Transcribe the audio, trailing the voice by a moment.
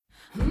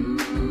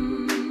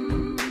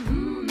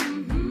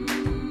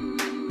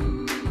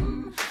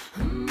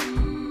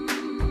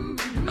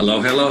Hello,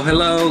 hello,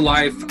 hello,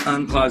 Life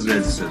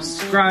Uncloseted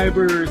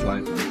subscribers,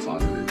 Life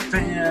Uncloseted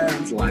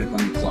fans, Life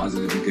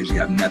Uncloseted because you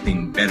have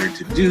nothing better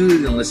to do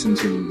than listen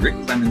to Rick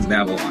Clemens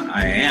babble on.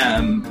 I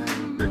am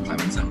Rick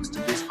Clemens, the host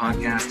of this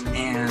podcast,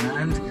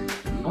 and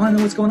I want to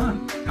know what's going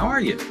on. How are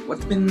you?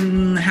 What's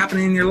been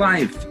happening in your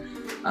life?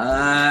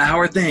 How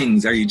are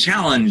things? Are you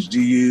challenged?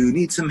 Do you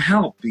need some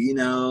help? You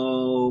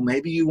know,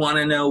 maybe you want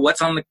to know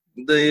what's on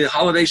the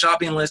holiday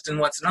shopping list and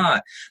what's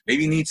not.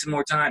 Maybe you need some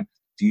more time.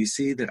 Do you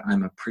see that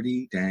I'm a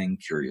pretty dang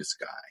curious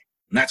guy?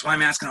 And that's why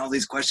I'm asking all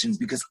these questions,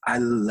 because I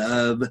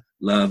love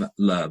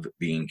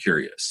being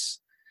curious.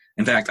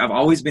 In fact, I've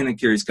always been a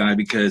curious guy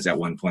because at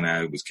one point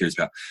I was curious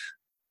about,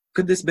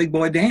 could this big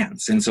boy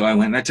dance? And so I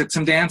went and I took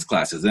some dance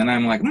classes. And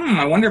I'm like,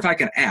 I wonder if I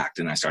can act.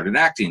 And I started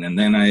acting. And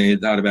then I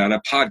thought about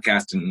a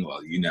podcast. And,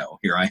 well, you know,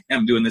 here I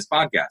am doing this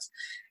podcast.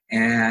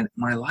 And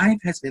my life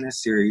has been a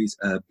series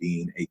of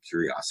being a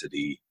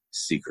curiosity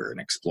seeker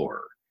and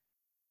explorer.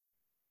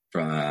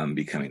 From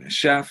becoming a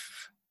chef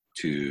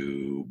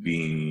to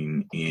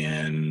being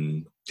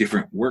in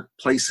different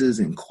workplaces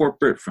in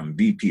corporate, from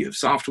VP of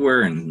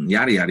software and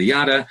yada, yada,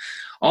 yada,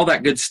 all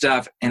that good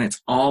stuff. And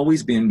it's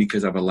always been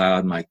because I've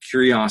allowed my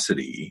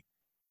curiosity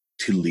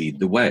to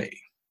lead the way.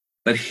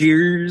 But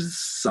here's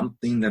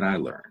something that I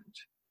learned.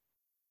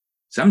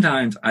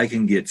 Sometimes I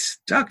can get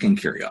stuck in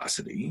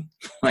curiosity,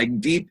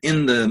 like deep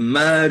in the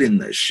mud, in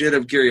the shit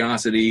of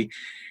curiosity,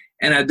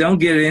 and I don't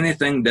get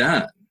anything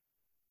done.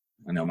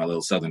 I know my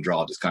little southern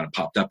drawl just kind of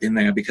popped up in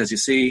there because, you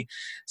see,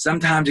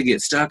 sometimes you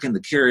get stuck in the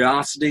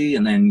curiosity,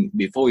 and then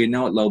before you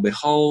know it, lo and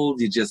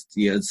behold,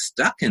 you're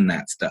stuck in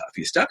that stuff.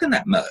 You're stuck in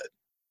that mud.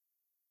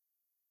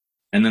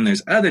 And then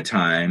there's other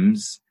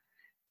times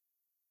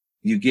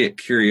you get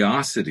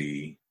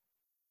curiosity,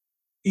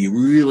 you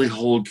really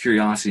hold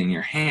curiosity in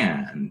your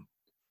hand,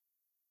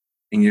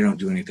 and you don't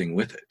do anything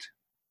with it.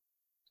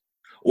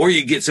 Or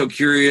you get so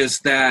curious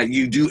that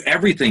you do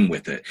everything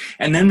with it.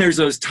 And then there's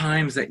those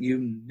times that you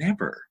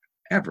never,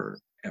 ever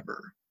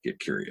get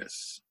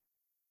curious.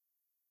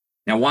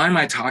 Now, why am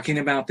I talking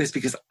about this?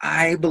 Because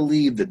I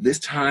believe that this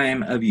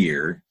time of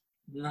year,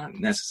 not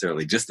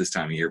necessarily just this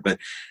time of year, but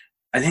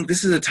I think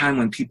this is a time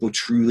when people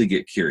truly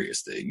get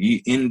curious.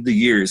 In the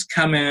years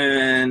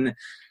coming,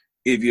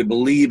 if you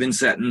believe in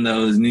setting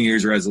those New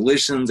Year's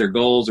resolutions or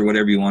goals or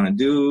whatever you want to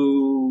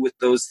do with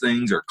those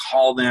things or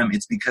call them,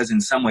 it's because in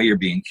some way you're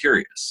being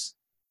curious.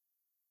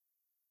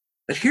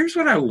 But here's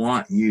what I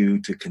want you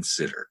to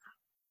consider.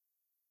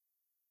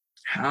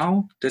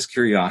 How does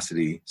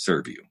curiosity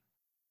serve you?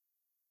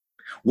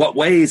 What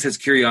ways has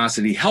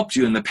curiosity helped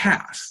you in the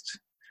past?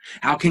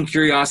 How can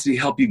curiosity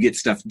help you get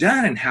stuff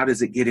done, and how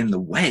does it get in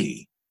the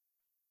way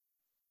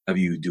of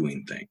you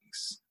doing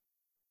things?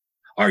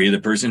 Are you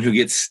the person who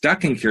gets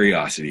stuck in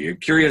curiosity? You're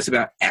curious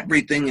about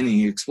everything and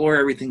you explore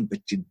everything, but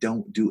you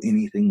don't do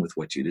anything with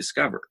what you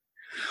discover.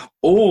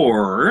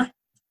 Or,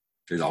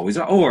 there's always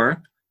an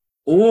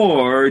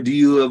or do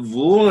you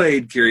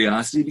avoid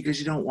curiosity because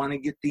you don't want to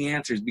get the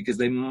answers because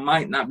they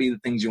might not be the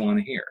things you want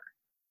to hear?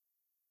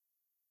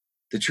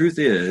 The truth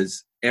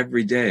is,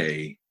 every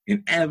day,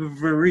 in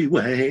every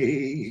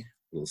way,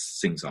 little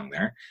sing-song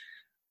there,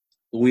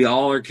 we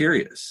all are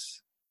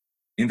curious.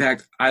 In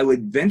fact, I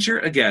would venture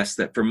a guess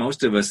that for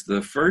most of us,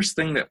 the first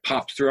thing that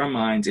pops through our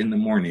minds in the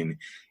morning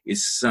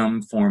is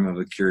some form of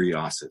a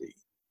curiosity.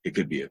 It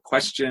could be a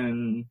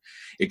question.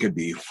 It could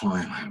be,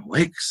 why am I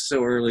awake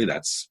so early?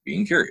 That's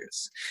being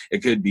curious.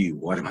 It could be,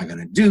 what am I going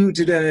to do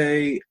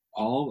today?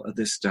 All of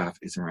this stuff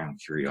is around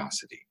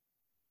curiosity.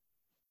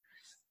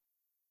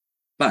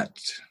 But,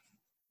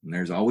 and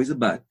there's always a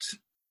but,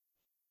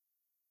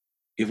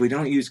 if we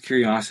don't use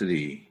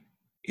curiosity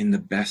in the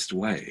best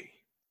way,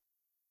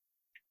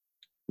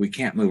 we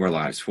can't move our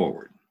lives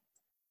forward.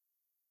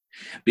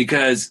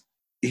 Because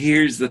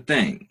here's the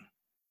thing.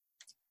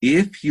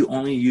 If you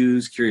only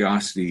use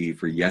curiosity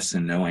for yes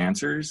and no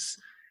answers,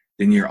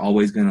 then you're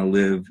always going to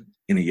live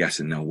in a yes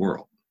and no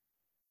world.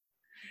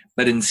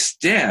 But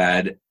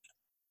instead,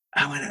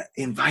 I want to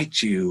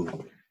invite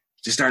you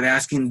to start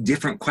asking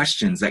different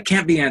questions that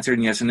can't be answered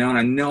in yes and no. And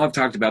I know I've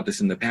talked about this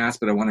in the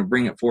past, but I want to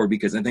bring it forward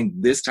because I think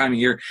this time of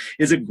year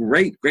is a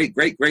great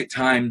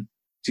time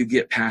to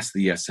get past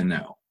the yes and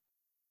no.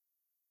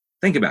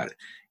 Think about it.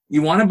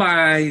 You want to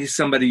buy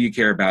somebody you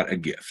care about a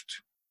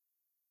gift.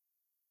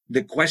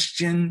 The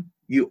question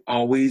you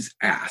always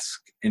ask,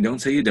 and don't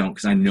say you don't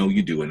because I know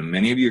you do, and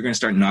many of you are going to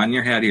start nodding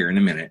your head here in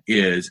a minute,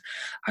 is,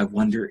 I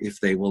wonder if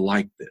they will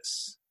like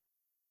this.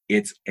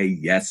 It's a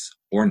yes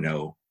or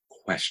no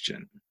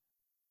question.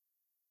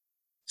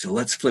 So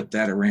let's flip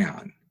that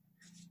around.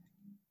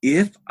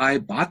 If I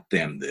bought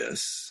them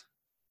this,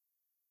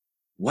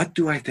 what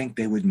do I think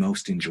they would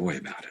most enjoy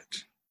about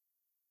it?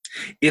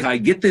 If I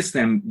get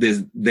them,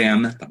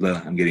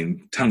 I'm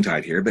getting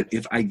tongue-tied here, but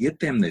if I get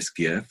them this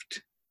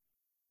gift,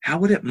 how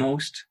would it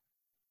most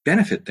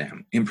benefit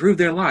them, improve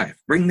their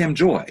life, bring them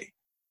joy?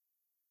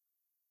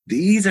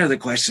 These are the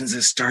questions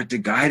that start to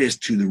guide us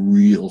to the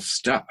real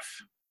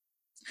stuff.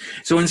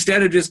 So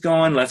instead of just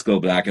going, let's go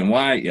black and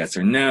white, yes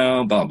or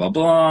no, blah, blah,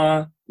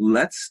 blah,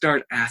 let's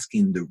start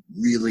asking the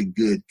really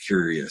good,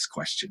 curious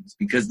questions.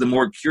 Because the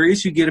more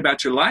curious you get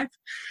about your life,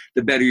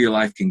 the better your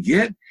life can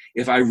get.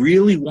 If I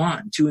really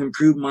want to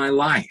improve my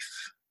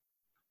life,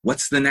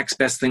 what's the next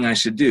best thing I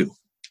should do?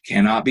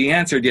 Cannot be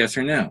answered yes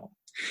or no.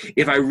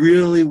 If I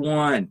really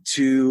want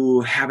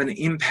to have an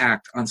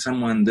impact on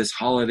someone this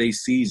holiday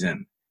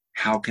season,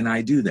 how can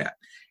I do that?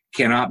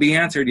 Cannot be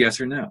answered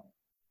yes or no.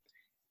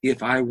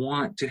 If I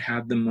want to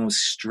have the most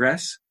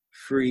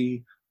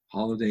stress-free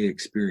holiday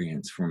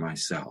experience for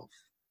myself,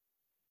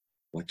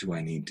 what do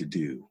I need to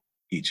do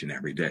each and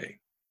every day?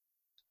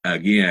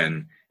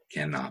 Again,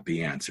 cannot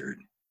be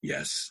answered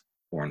yes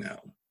or no.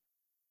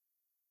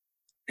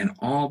 And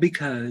all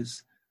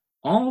because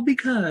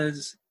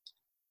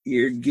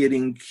you're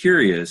getting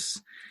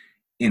curious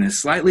in a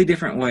slightly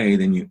different way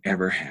than you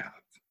ever have.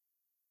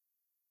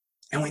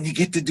 And when you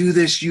get to do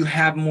this, you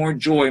have more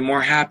joy,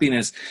 more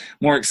happiness,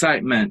 more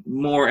excitement,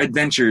 more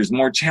adventures,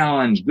 more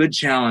challenge, good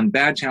challenge,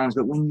 bad challenge.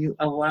 But when you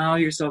allow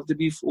yourself to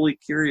be fully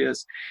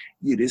curious,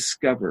 you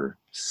discover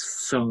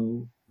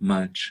so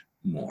much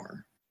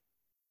more.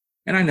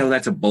 And I know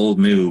that's a bold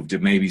move to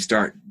maybe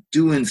start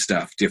doing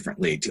stuff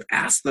differently, to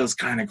ask those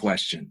kind of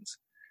questions.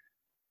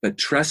 But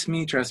trust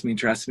me,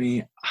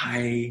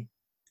 I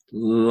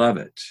love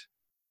it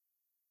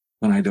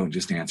when I don't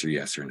just answer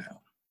yes or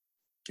no.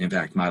 In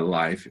fact, my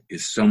life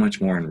is so much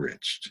more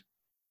enriched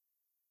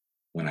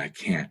when I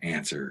can't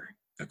answer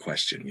a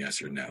question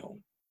yes or no,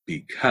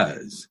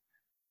 because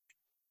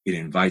it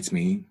invites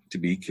me to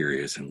be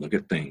curious and look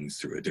at things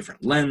through a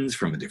different lens,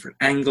 from a different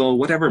angle,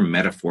 whatever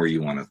metaphor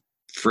you want to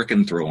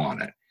frickin' throw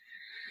on it.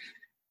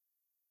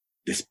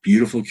 This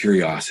beautiful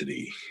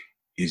curiosity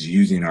is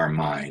using our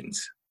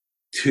minds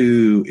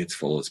to its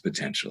fullest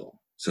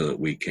potential so that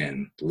we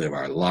can live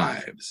our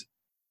lives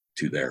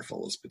to their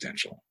fullest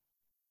potential.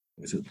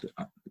 Is it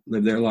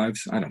live their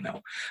lives? I don't know.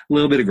 A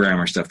little bit of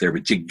grammar stuff there,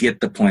 but you get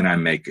the point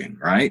I'm making,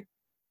 right?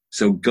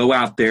 So go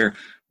out there,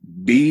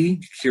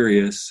 be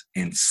curious,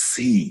 and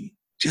just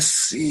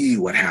see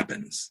what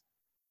happens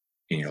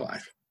in your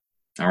life.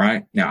 All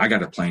right? Now, I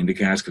got a plane to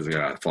catch because I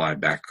got to fly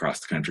back across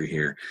the country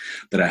here.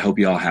 But I hope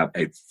you all have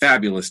a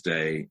fabulous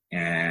day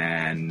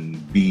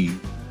and be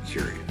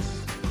curious.